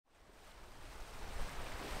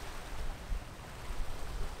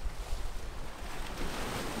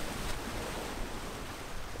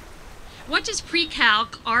what does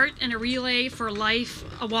pre-calc, art, and a relay for life,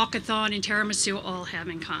 a walkathon, and tiramisu all have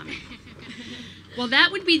in common? Well,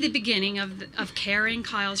 that would be the beginning of Kara and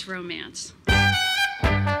Kyle's romance.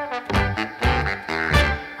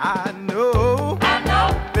 I know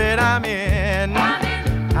that I'm in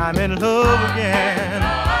love again.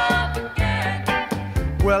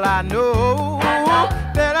 Well, I know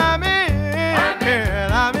that I'm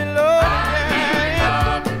in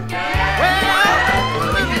love again. Well,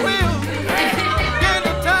 the wheels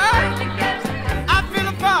getting tired. I feel a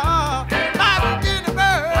fall, I'm getting a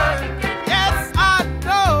bird. Yes, I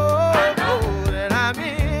know that I'm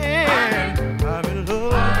in love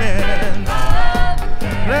again.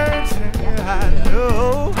 I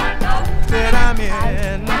know that I'm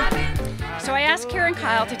in. So I asked Kara and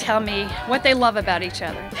Kyle to tell me what they love about each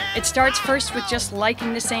other. It starts first with just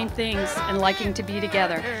liking the same things and liking to be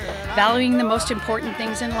together, valuing the most important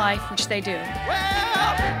things in life, which they do.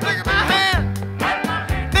 Well, look at my hands,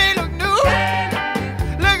 they look new.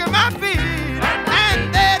 Look at my feet,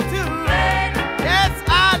 and they're too. Yes,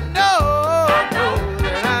 I know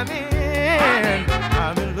that I'm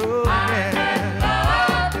in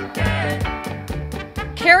love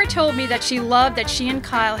again. Kara told me that she loved that she and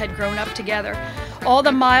Kyle had grown up together. All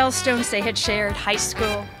the milestones they had shared, high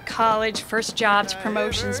school, college, first jobs,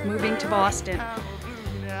 promotions, moving to Boston.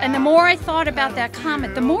 And the more I thought about that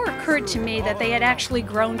comment, the more it occurred to me that they had actually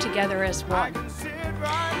grown together as one.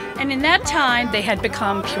 And in that time, they had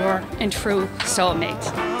become pure and true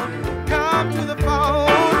soulmates. Come to the phone,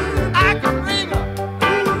 I can ring her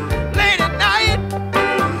late at night.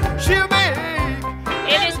 She'll make.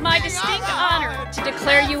 It is my distinct honor to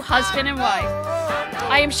declare you husband and wife.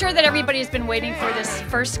 I am sure that everybody has been waiting for this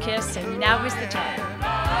first kiss, and now is the time.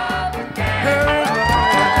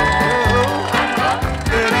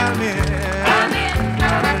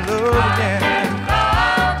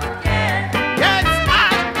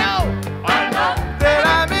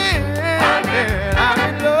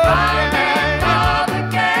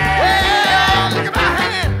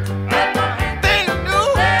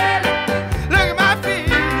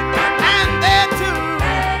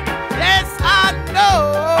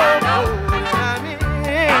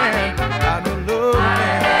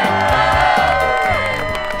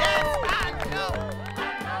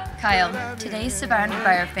 Kyle, today surrounded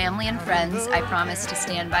by our family and friends, I promise to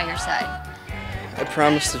stand by your side. I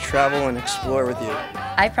promise to travel and explore with you.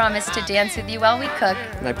 I promise to dance with you while we cook.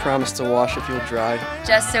 And I promise to wash if you'll dry.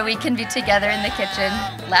 Just so we can be together in the kitchen,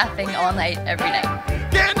 laughing all night, every night.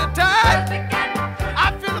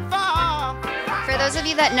 For those of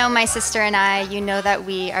you that know my sister and I, you know that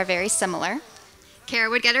we are very similar.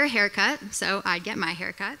 Kara would get her haircut, so I'd get my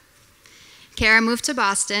haircut. Kara moved to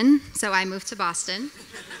Boston, so I moved to Boston.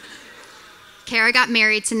 Kara got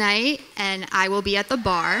married tonight, and I will be at the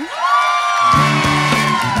bar.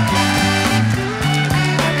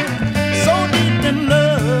 So deep in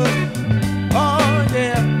love, oh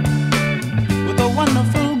yeah, with a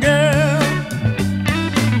wonderful girl,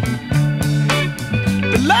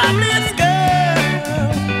 the loveliest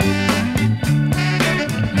girl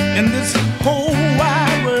in this whole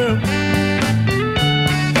wide world.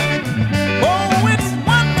 Oh, it's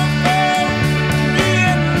wonderful to be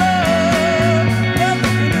in love.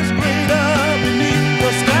 Nothing is greater beneath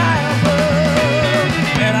the sky above,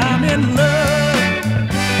 and I'm in love.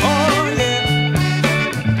 Oh yeah,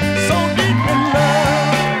 so deep in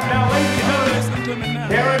love. Now, ladies and gentlemen,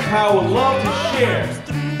 Kara and Kyle would love to share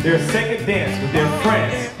their second dance with their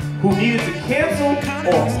friends who needed to cancel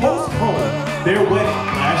or postpone their wedding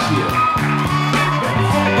last year.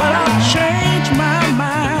 But I'll change my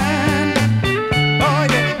mind. Oh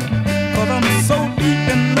yeah, 'cause I'm so deep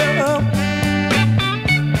in love.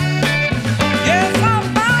 Yes, I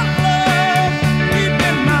found love deep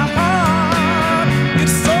in my heart.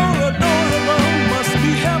 It's so adorable, must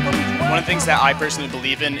be heaven. One of the things that I personally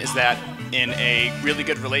believe in is that in a really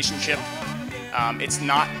good relationship, it's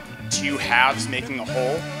not two halves making a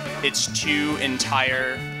whole. It's two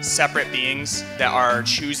entire separate beings that are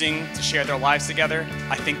choosing to share their lives together.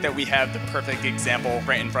 I think that we have the perfect example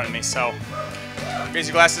right in front of me. So, raise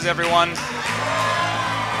your glasses, everyone.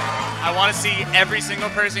 I want to see every single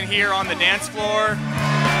person here on the dance floor.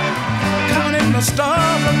 Counting the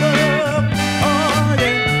stars above, oh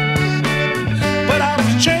yeah. But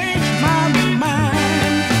I've changed my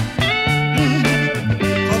mind,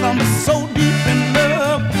 'cause I'm so deep in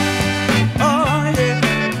love, oh yeah.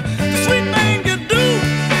 The sweet thing you do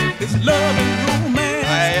is love and romance.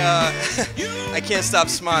 I can't stop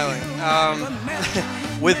smiling.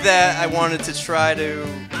 With that, I wanted to try to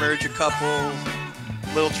merge a couple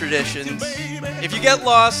little traditions. If you get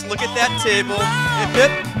lost, look at that table. Hip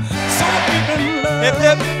hip. Hip,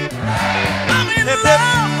 hip. Hip, hip.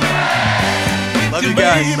 Love you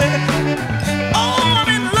guys.